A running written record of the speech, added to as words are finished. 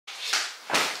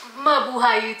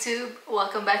Mabuhay YouTube,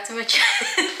 welcome back to my channel.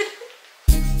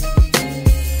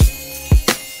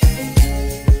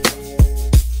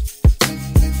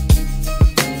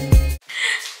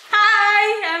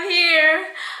 Hi, I'm here.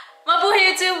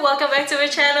 Mabuhay YouTube, welcome back to my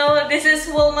channel. This is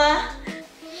Wilma.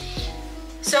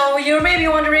 So you may be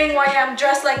wondering why I'm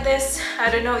dressed like this. I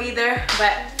don't know either,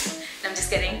 but I'm just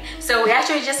kidding. So we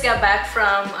actually just got back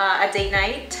from a date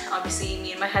night, obviously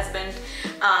me and my husband,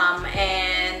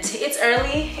 and it's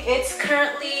early. It's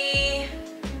currently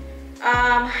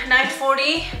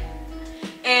 9:40,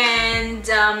 and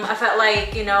I felt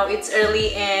like, you know, it's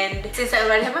early, and since I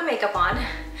already have my makeup on,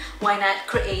 why not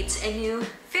create a new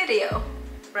video,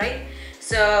 right?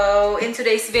 So in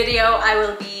today's video, I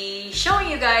will be showing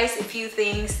you guys a few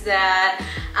things that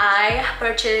I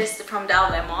purchased from the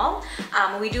outlet mall.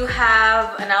 We do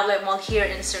have an outlet mall here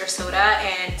in Sarasota,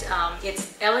 and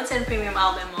it's Ellington Premium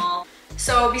Outlet Mall.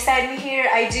 So beside me here,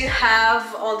 I do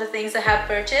have all the things I have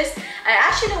purchased. I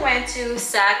actually went to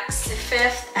Saks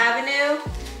Fifth Avenue.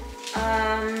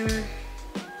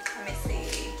 Let me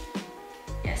see.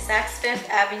 Yeah, Saks Fifth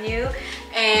Avenue,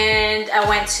 and I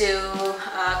went to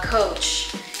Coach.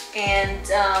 And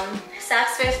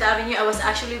Saks Fifth Avenue, I was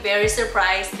actually very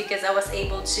surprised because I was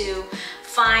able to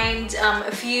find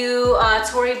a few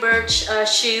Tory BURCH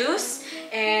shoes,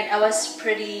 and I was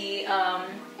pretty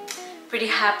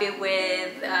happy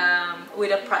with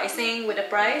the pricing, with the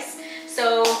price.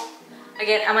 So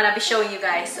again, I'm gonna be showing you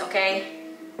guys, okay?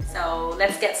 So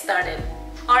let's get started.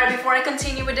 Alright, before I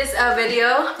continue with this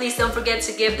video, please don't forget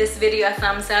to give this video a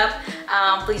thumbs up.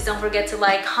 Please don't forget to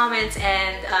like, comment,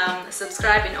 and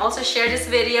subscribe, and also share this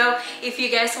video if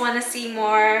you guys want to see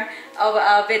more of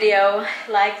a video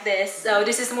like this. So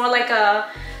this is more like an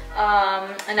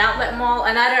outlet mall,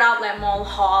 another outlet mall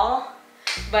haul,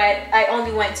 but I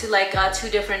only went to like two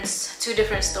different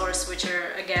stores, which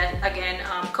are again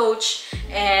Coach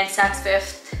and Saks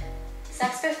Fifth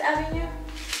Avenue.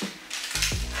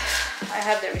 I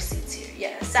have the receipts here.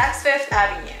 Yeah, Saks Fifth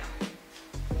Avenue.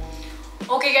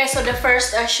 Okay guys, so the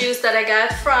first shoes that I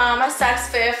got from Saks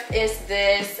Fifth is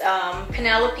this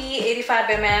Penelope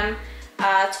 85mm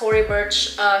Tory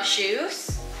BURCH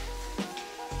shoes.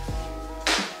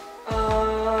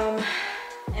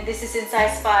 And this is in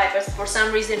size 5, but for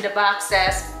some reason the box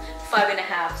says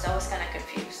 5.5, so I was kind of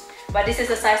confused. But this is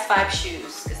a size 5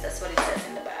 shoes, because that's what it says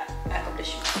in the back of the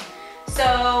shoe.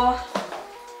 So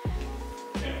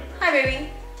hi baby.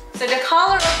 So the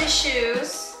color of the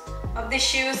shoes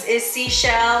is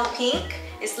seashell pink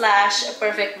 /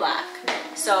 perfect black.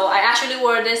 So I actually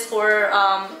wore this for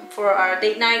our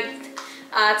date night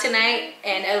tonight,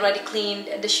 and I already cleaned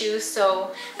the shoes,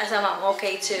 so I thought I'm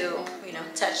okay to, you know,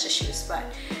 touch the shoes. But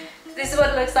this is what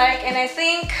it looks like, and I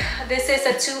think this is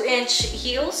a 2-inch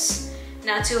heels.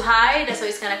 Not too high, that's why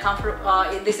it's kind of comfortable.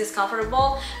 This is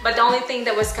comfortable, but the only thing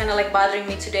that was kind of like bothering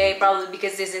me today, probably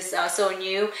because this is so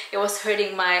new, it was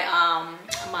hurting my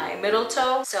my middle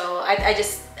toe. So I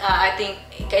think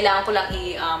kailangan ko lang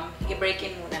i-break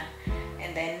in muna,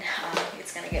 and then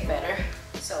it's gonna get better.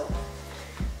 So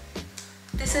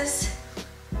this is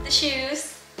the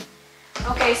shoes.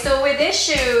 Okay, so with these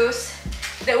shoes,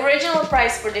 the original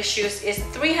price for these shoes is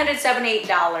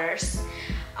 $378.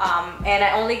 And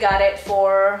I only got it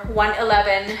for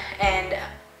 $111.99.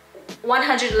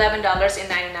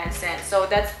 So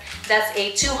that's a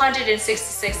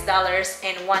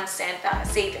 $266.01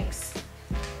 savings.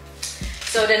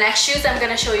 So the next shoes I'm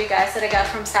gonna show you guys that I got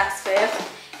from Saks Fifth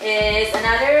is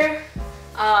another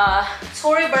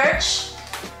Tory BURCH,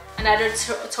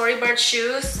 Tory BURCH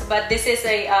shoes, but this is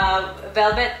a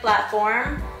velvet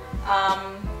platform.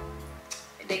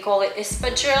 They call it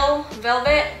espadrille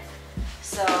velvet.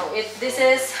 So this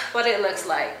is what it looks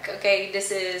like. Okay,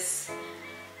 this is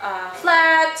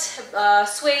flat,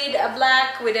 suede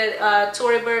black with a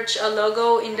Tory BURCH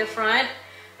logo in the front.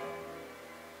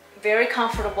 Very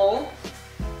comfortable.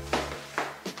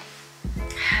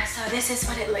 So this is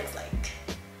what it looks like.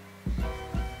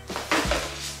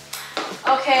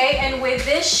 Okay, and with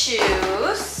these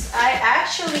shoes, I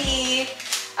actually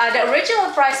the original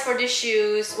price for these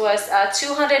shoes was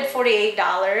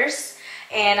 $248.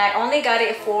 And I only got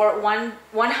it for $149.99.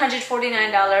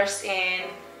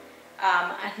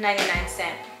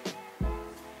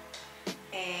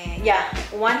 And yeah,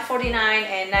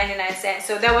 $149.99.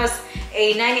 So that was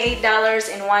a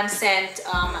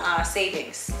 $98.01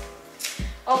 savings.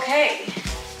 Okay,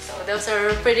 so those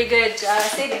are pretty good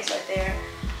savings right there.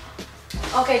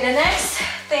 Okay, the next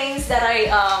things that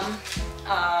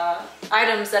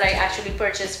items that I actually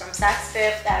purchased from Saks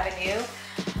Fifth Avenue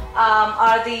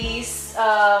are these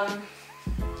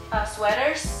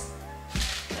sweaters.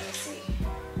 Let me see.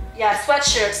 yeah,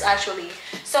 sweatshirts actually.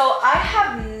 So I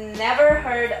have never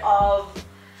heard of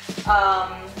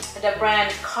the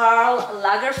brand Karl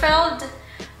Lagerfeld,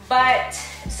 but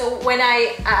so when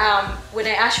I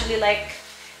actually like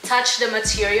touched the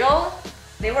material,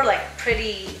 they were like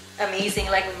pretty amazing,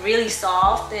 like really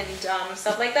soft and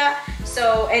stuff like that.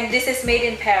 So, and this is made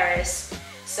in Paris,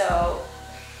 so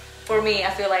for me,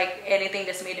 I feel like anything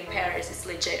that's made in Paris is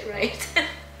legit, right?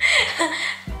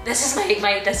 That's just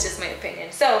my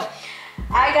opinion. So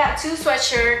I got two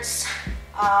sweatshirts.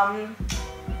 I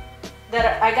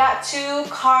got two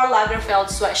Karl Lagerfeld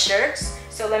sweatshirts.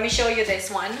 So let me show you this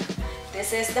one.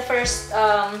 This is the first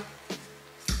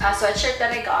sweatshirt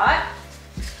that I got.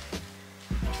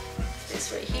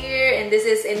 This right here, and this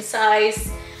is in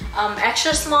size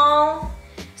extra small.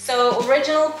 So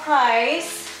original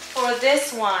price for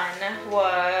this one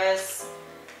was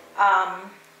let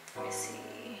me see.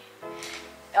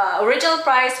 Original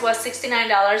price was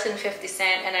 $69.50,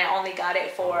 and I only got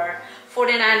it for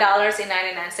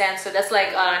 $49.99. So that's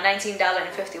like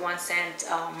 $19.51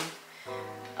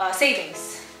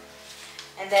 savings.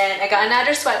 And then I got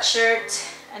another sweatshirt,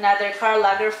 another Karl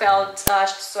Lagerfeld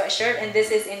sweatshirt, and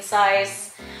this is in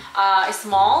size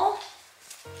small.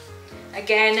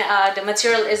 Again, the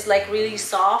material is like really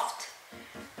soft,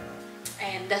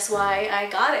 and that's why I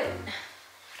got it.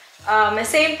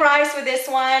 Same price with this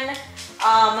one.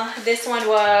 This one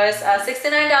was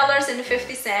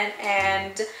 $69.50,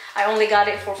 and I only got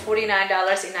it for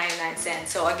 $49.99.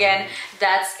 So again,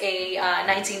 that's a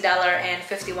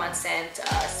 $19.51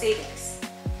 savings.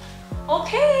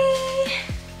 Okay,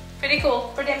 pretty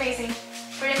cool, pretty amazing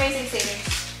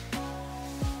savings.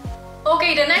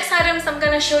 Okay, the next items I'm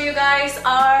gonna show you guys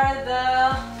are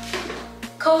the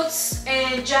coats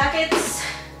and jackets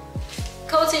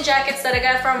that I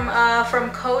got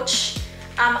from Coach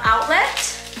outlet.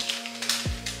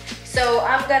 So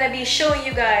I'm gonna be showing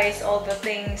you guys all the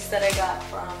things that I got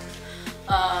from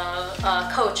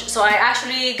Coach. So I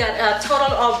actually got a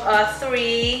total of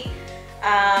 3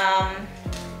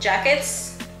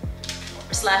 jackets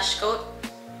slash coat,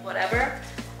 whatever.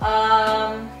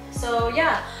 So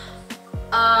yeah,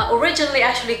 originally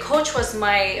actually Coach was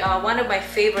my one of my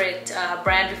favorite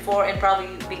brand before, and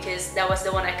probably because that was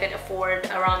the one I could afford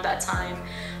around that time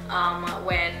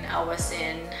when I was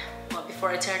in, well, before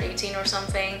I turned 18 or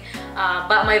something.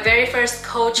 But my very first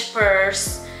Coach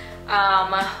purse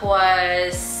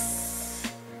was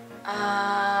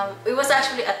it was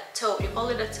actually a tote. You call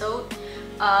it a tote?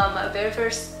 My very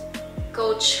first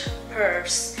Coach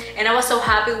purse, and I was so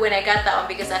happy when I got that one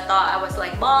because I thought I was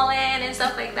like balling and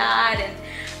stuff like that. And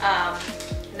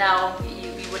now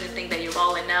you wouldn't think that you're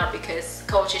balling now, because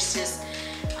Coach is just,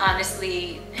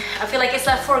 honestly, I feel like it's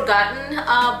a forgotten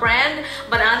brand.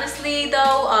 But honestly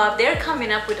though, they're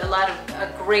coming up with a lot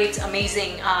of great,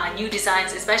 amazing new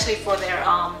designs, especially for their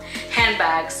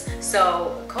handbags.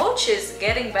 So Coach is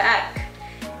getting back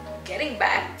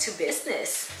to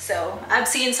business. So I've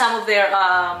seen some of their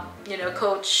you know,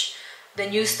 Coach, the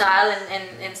new style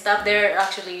and stuff. They're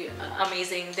actually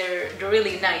amazing. They're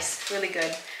really nice, really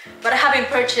good. But I haven't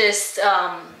purchased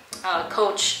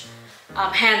Coach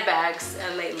handbags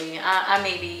lately. I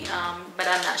maybe, but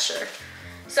I'm not sure.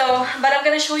 So, but I'm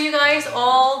gonna show you guys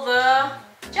all the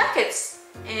jackets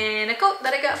and a coat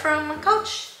that I got from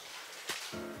Coach.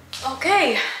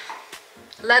 Okay,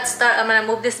 let's start. I'm gonna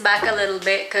move this back a little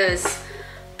bit because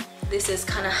this is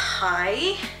kind of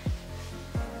high.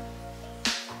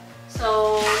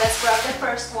 So let's grab the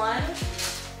first one.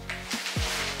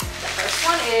 The first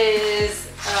one is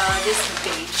this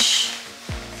beige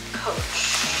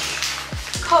Coach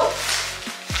coat.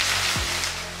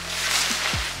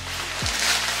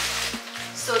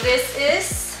 So this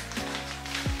is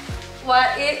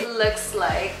what it looks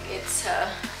like. It's a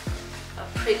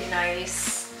pretty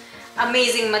nice,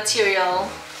 amazing material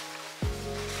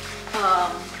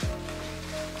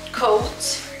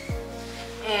coat,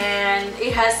 and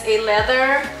it has a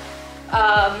leather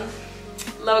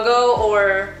logo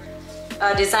or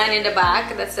design in the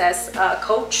back that says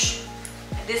Coach.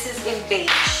 This is in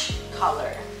beige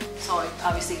color, so it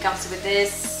obviously comes with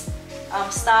this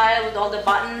style with all the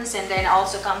buttons, and then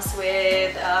also comes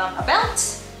with a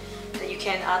belt that you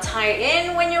can tie it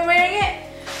in when you're wearing it.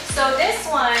 So this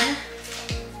one,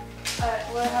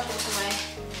 what happened to my?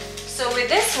 So with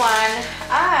this one,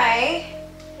 I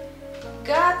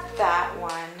got that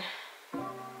one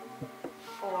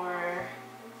for,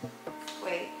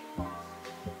 wait.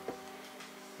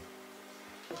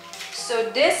 So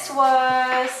this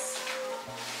was,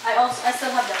 I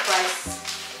still have the price,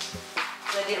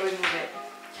 but I didn't remove it.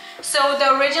 So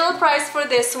the original price for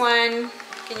this one,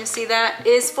 can you see that,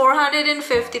 is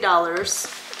 $450.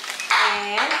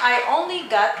 And I only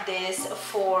got this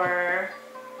for,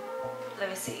 let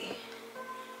me see,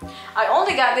 I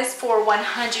only got this for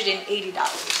 $180.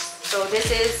 So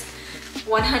this is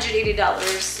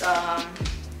 $180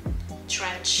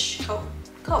 trench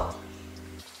coat.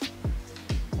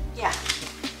 Yeah.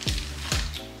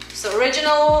 So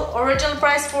original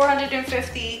price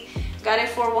 $450, got it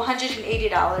for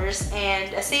 $180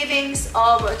 and a savings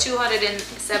of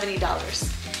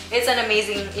 $270. It's an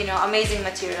amazing, amazing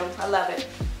material. I love it.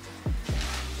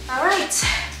 All right.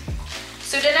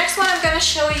 So the next one I'm gonna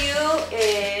show you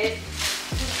is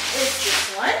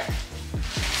this one.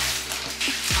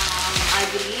 I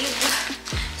believe.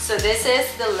 So this is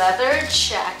the leather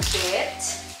jacket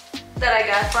that I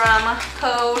got from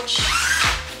Coach.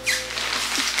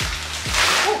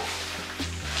 Ooh.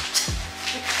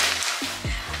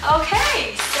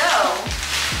 Okay, so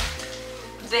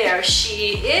there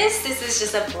she is. This is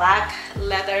just a black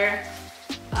leather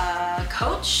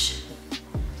Coach.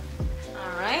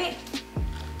 All right.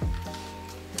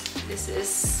 This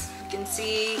is, you can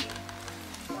see,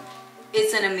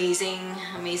 it's an amazing,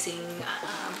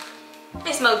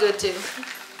 they smell good too.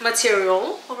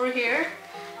 Material over here.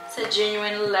 It's a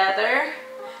genuine leather.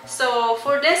 So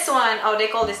for this one, oh, they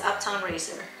call this Uptown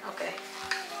Razor. Okay.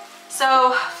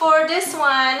 So for this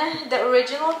one, the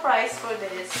original price for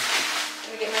this,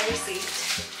 let me get my receipt.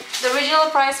 The original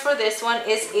price for this one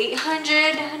is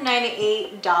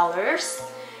 $898,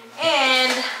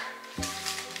 and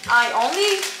I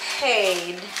only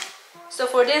paid, so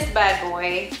for this bad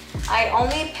boy, I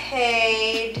only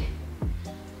paid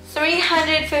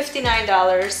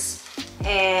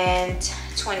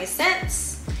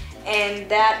 $359.20, and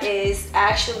that is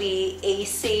actually a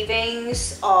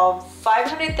savings of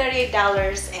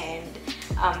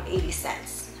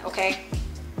 $538.80. Okay,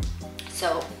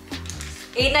 so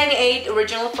 $898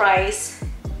 original price,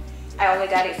 I only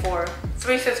got it for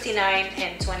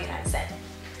 $359.29.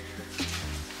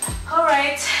 All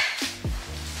right,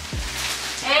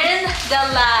 and the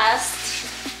last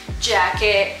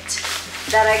jacket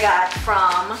that I got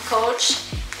from Coach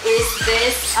is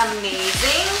this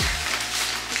amazing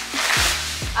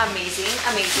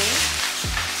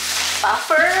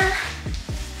puffer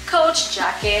Coach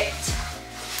jacket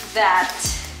that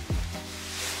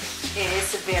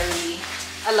is very,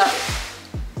 I love it.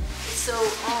 It's so,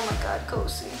 oh my God,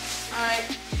 cozy. All right,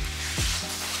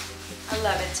 I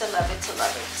love it, I love it, I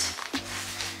love it.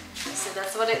 So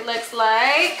that's what it looks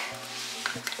like.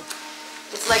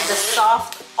 It's like the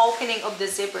soft opening of the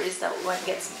zipper is that what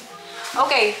gets me.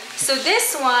 Okay, so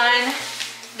this one,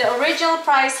 the original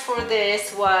price for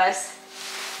this was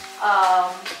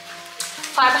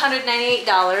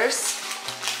 $598.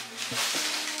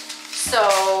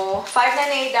 So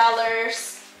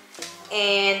 $598,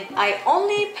 and I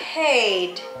only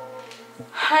paid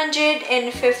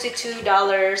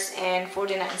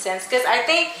 $152.49, because I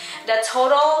think the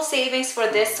total savings for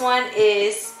this one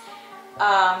is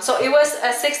so it was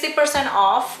a 60%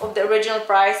 off of the original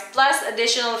price plus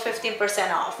additional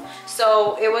 15% off.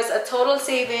 So it was a total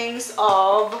savings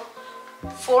of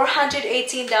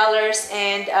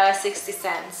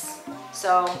 $418.60.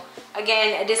 So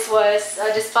again, this was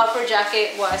this puffer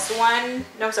jacket was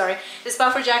this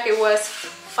puffer jacket was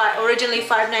originally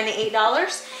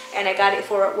 $598, and I got it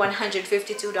for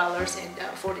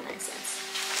 $152.49.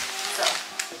 So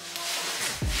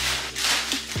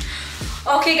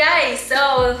okay guys,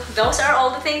 so those are all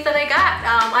the things that I got.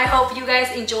 I hope you guys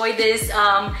enjoyed this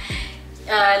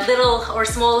little or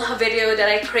small video that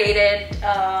I created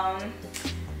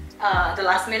the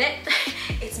last minute.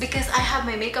 It's because I have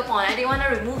my makeup on. I didn't want to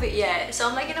remove it yet, so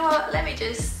I'm like, you know what, let me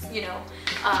just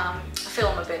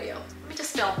film a video. Let me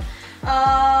just film.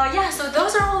 Yeah, so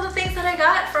those are all the things that I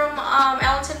got from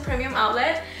Allenton Premium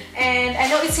Outlet. And I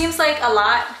know it seems like a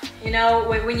lot,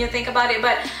 when you think about it,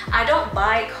 but I don't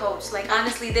buy coats. Like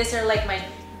honestly, these are like a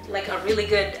really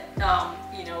good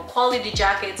quality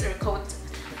jackets or coat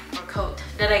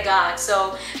that I got.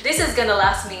 So this is gonna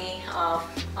last me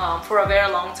for a very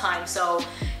long time. So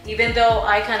even though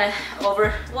I kind of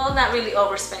not really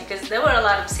overspent, because there were a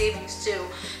lot of savings too.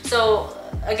 So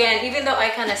again, even though I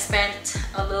kind of spent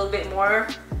a little bit more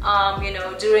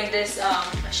during this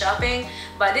shopping,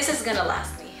 but this is gonna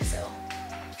last me. So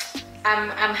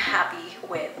I'm happy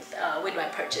with my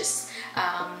purchase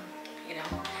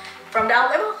from the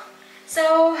outlet.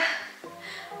 So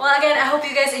well, again, I hope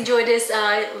you guys enjoyed this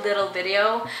little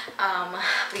video.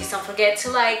 Please don't forget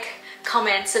to like,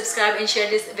 comment, subscribe, and share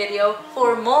this video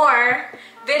for more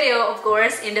video, of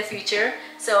course, in the future.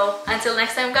 So until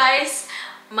next time guys,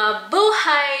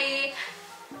 mabuhay!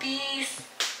 Peace!